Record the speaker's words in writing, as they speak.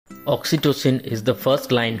Oxytocin is the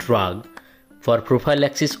first-line drug for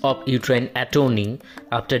prophylaxis of uterine atony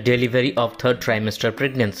after delivery of third trimester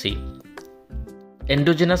pregnancy.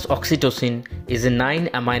 Endogenous oxytocin is a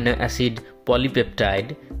 9-amino acid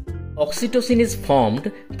polypeptide. Oxytocin is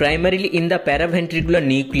formed primarily in the paraventricular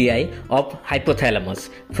nuclei of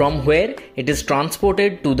hypothalamus, from where it is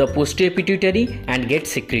transported to the posterior pituitary and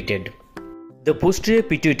gets secreted. The posterior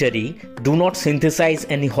pituitary do not synthesize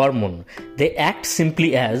any hormone. They act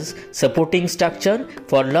simply as supporting structure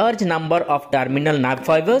for large number of terminal nerve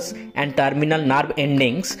fibers and terminal nerve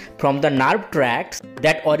endings from the nerve tracts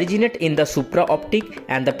that originate in the supraoptic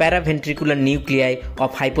and the paraventricular nuclei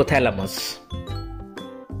of hypothalamus.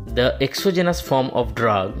 The exogenous form of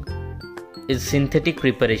drug is synthetic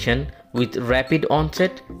preparation with rapid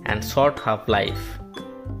onset and short half-life.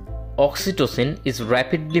 Oxytocin is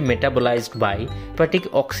rapidly metabolized by hepatic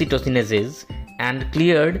oxytocinases and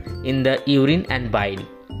cleared in the urine and bile,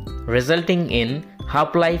 resulting in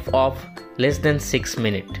half-life of less than 6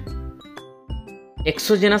 minutes.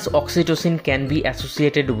 Exogenous oxytocin can be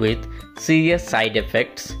associated with serious side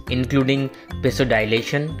effects including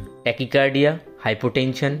vasodilation, tachycardia,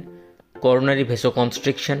 hypotension, coronary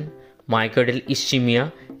vasoconstriction, myocardial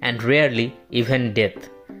ischemia, and rarely even death,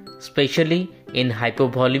 especially in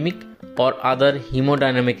hypovolemic or other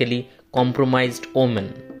hemodynamically compromised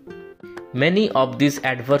women. Many of these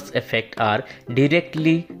adverse effects are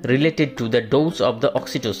directly related to the dose of the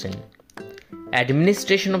oxytocin.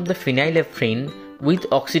 Administration of the phenylephrine with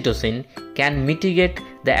oxytocin can mitigate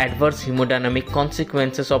the adverse hemodynamic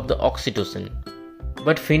consequences of the oxytocin.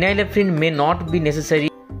 But phenylephrine may not be necessary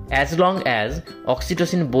as long as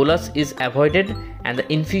oxytocin bolus is avoided and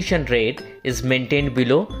the infusion rate is maintained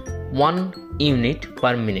below 1 unit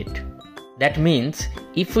per minute. That means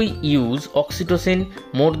if we use oxytocin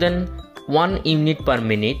more than 1 unit per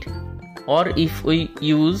minute, or if we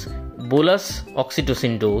use bolus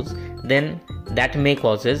oxytocin dose, then that may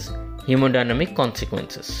causes hemodynamic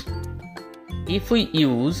consequences. If we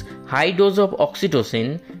use high dose of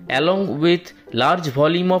oxytocin along with large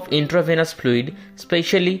volume of intravenous fluid,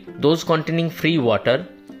 especially those containing free water,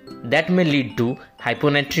 that may lead to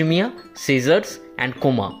hyponatremia, seizures and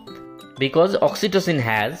coma, because oxytocin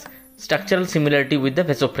has structural similarity with the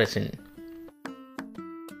vasopressin.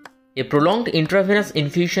 A prolonged intravenous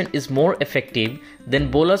infusion is more effective than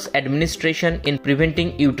bolus administration in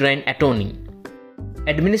preventing uterine atony.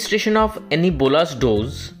 Administration of any bolus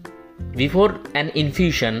dose before an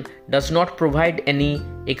infusion does not provide any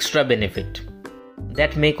extra benefit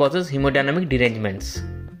that may cause hemodynamic derangements.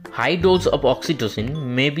 High dose of oxytocin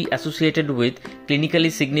may be associated with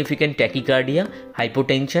clinically significant tachycardia,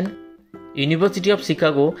 hypotension. University of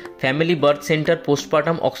Chicago Family Birth Center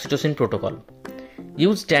Postpartum Oxytocin Protocol.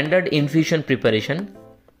 Use standard infusion preparation.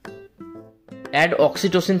 Add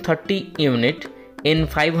oxytocin 30 unit in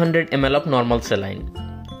 500 ml of normal saline.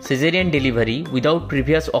 Caesarean delivery without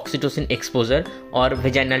previous oxytocin exposure or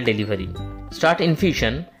vaginal delivery. Start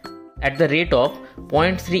infusion at the rate of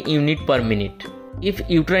 0.3 unit per minute. If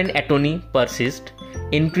uterine atony persists,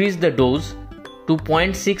 increase the dose to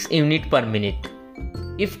 0.6 unit per minute.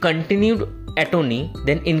 If continued atony,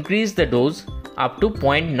 then increase the dose up to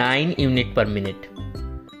 0.9 unit per minute.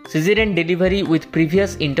 Caesarean delivery with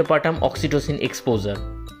previous interpartum oxytocin exposure.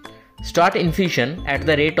 Start infusion at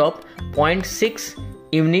the rate of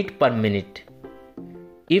 0.6 unit per minute.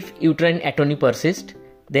 If uterine atony persists,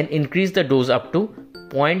 then increase the dose up to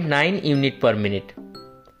 0.9 unit per minute.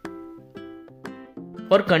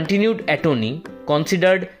 For continued atony,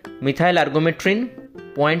 considered methyl argometrin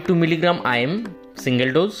 0.2 mg IM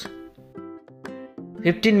single dose,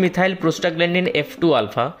 15-methyl prostaglandin F2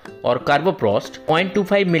 alpha or carboprost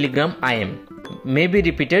 0.25 mg IM may be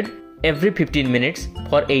repeated every 15 minutes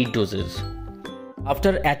for 8 doses.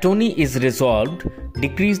 After atony is resolved,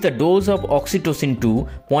 decrease the dose of oxytocin to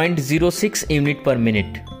 0.06 unit per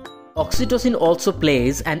minute. Oxytocin also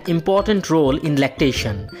plays an important role in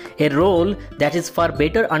lactation, a role that is far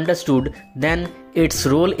better understood than its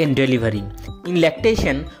role in delivery. In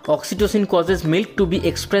lactation, oxytocin causes milk to be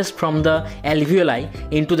expressed from the alveoli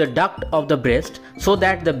into the duct of the breast so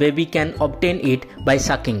that the baby can obtain it by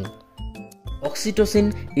sucking.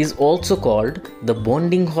 Oxytocin is also called the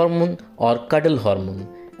bonding hormone or cuddle hormone,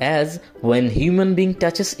 as when human being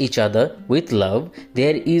touches each other with love,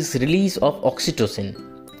 there is release of oxytocin.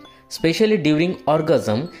 Especially during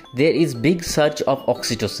orgasm, there is big surge of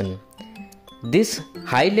oxytocin. This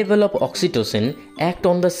high level of oxytocin act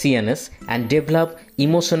on the CNS and develop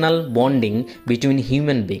emotional bonding between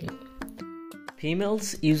human beings.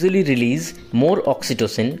 Females usually release more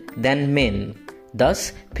oxytocin than men.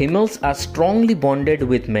 Thus, females are strongly bonded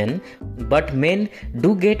with men, but men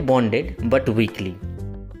do get bonded but weakly.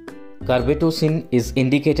 Carbetocin is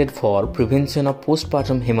indicated for prevention of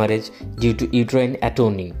postpartum hemorrhage due to uterine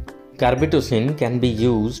atony. Carbetocin can be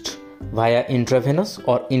used via intravenous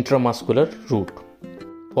or intramuscular route.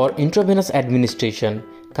 For intravenous administration,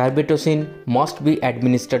 carbetocin must be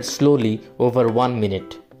administered slowly over 1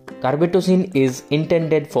 minute. Carbetocin is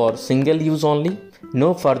intended for single use only.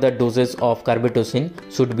 No further doses of carbetocin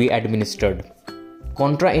should be administered.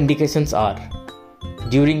 Contraindications are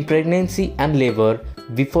during pregnancy and labor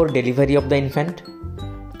before delivery of the infant.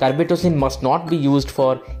 Carbetocin must not be used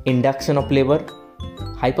for induction of labor,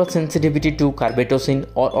 hypersensitivity to carbetocin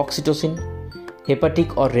or oxytocin,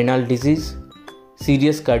 hepatic or renal disease,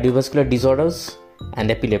 serious cardiovascular disorders,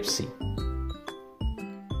 and epilepsy.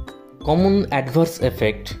 Common adverse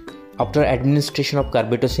effects after administration of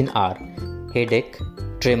carbetocin are headache,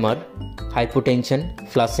 tremor, hypotension,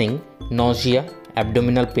 flushing, nausea,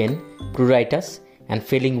 abdominal pain, pruritus, and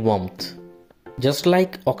feeling warmth. Just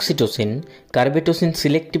like oxytocin, carbetocin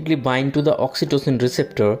selectively binds to the oxytocin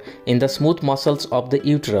receptor in the smooth muscles of the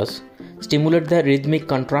uterus, stimulates the rhythmic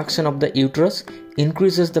contraction of the uterus,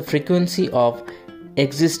 increases the frequency of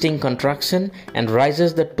existing contraction, and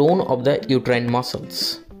raises the tone of the uterine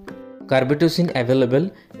muscles. Carbetocin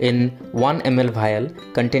available in 1 ml vial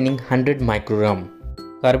containing 100 microgram.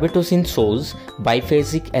 Carbetocin shows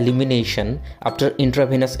biphasic elimination after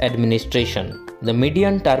intravenous administration. The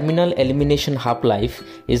median terminal elimination half-life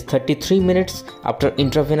is 33 minutes after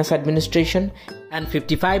intravenous administration and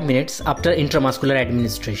 55 minutes after intramuscular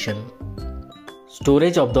administration.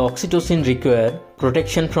 Storage of the oxytocin requires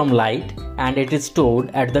protection from light, and it is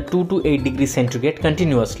stored at the 2 to 8 degrees centigrade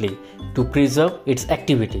continuously to preserve its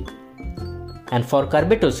activity. And for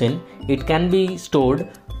carbetocin, it can be stored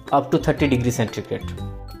up to 30 degrees centigrade.